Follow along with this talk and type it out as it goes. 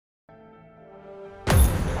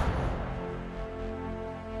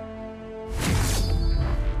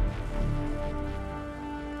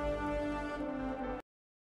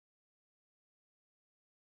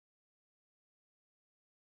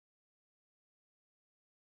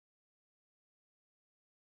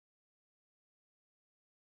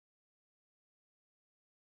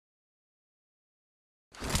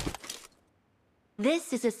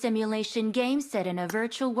This is a simulation game set in a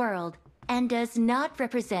virtual world and does not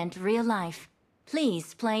represent real life.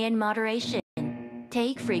 Please play in moderation.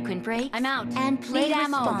 Take frequent breaks. I'm out. And play Need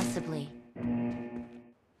ammo. responsibly.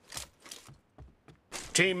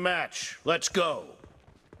 Team match, let's go.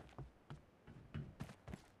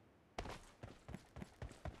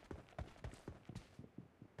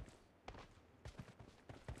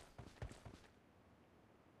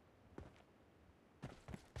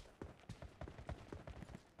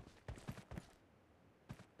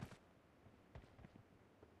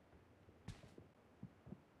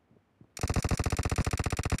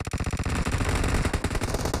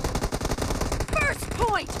 First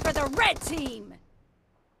point for the red team!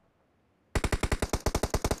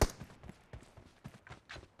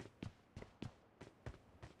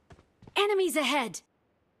 Enemies ahead!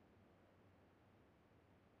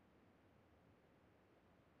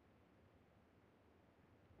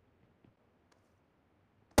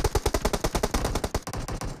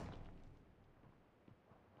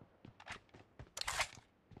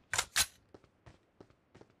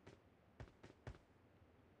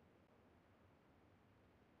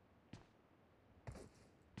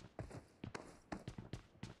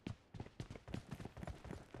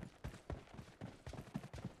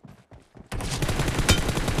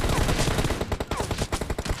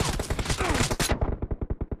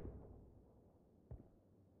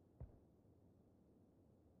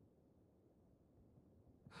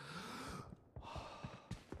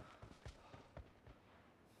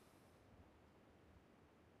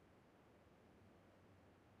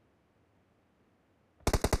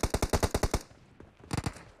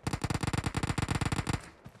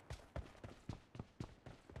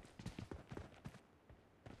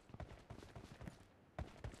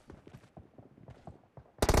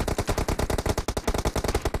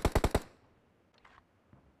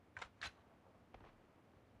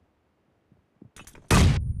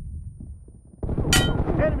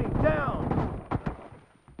 Enemy down!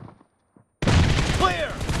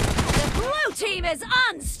 Clear! The blue team is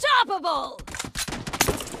unstoppable!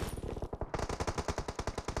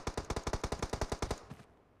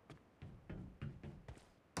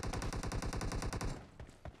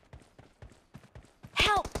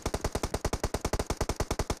 Help!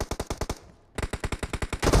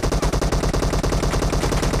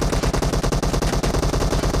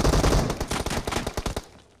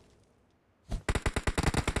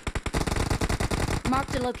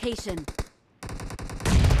 Marked a location.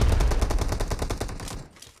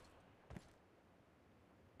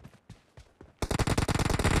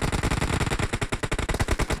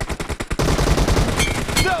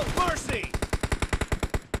 No mercy!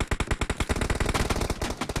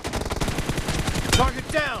 Target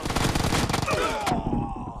down!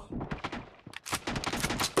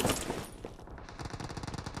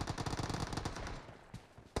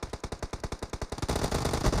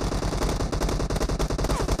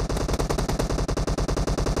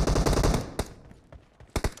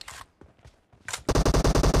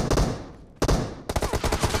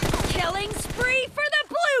 Killing spree for the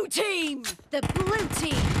blue team! The blue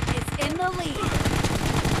team is in the lead.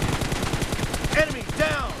 Enemy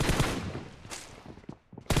down!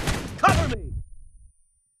 Cover me!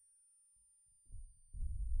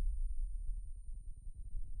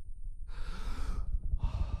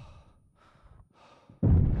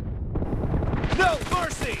 No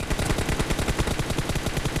mercy!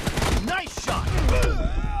 Nice shot!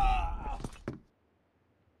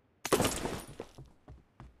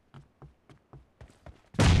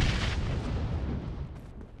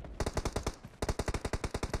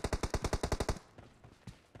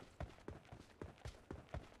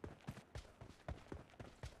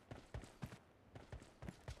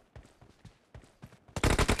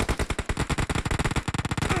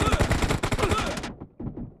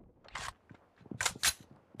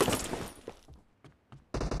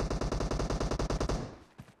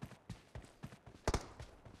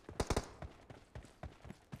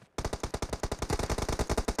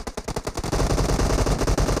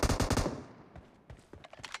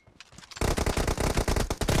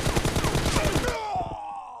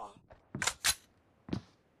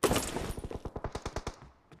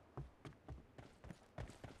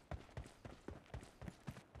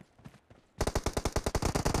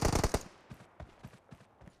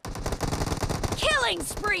 Killing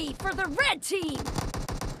spree for the red team!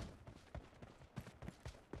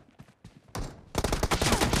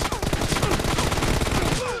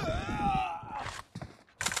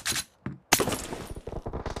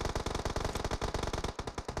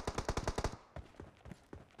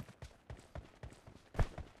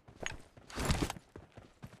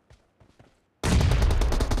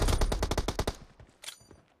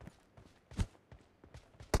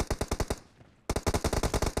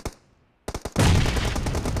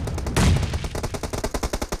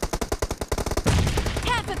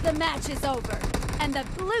 The match is over, and the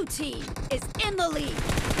blue team is in the lead.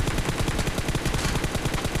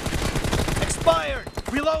 Expired!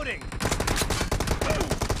 Reloading!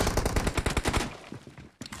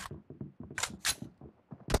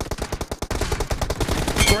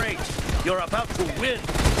 Great! You're about to win!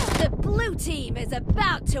 The blue team is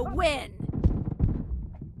about to win.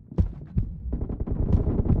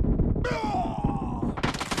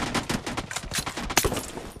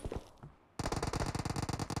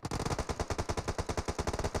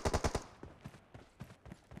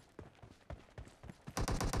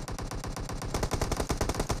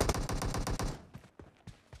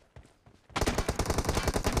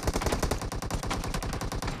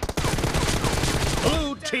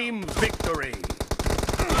 Blue team victory!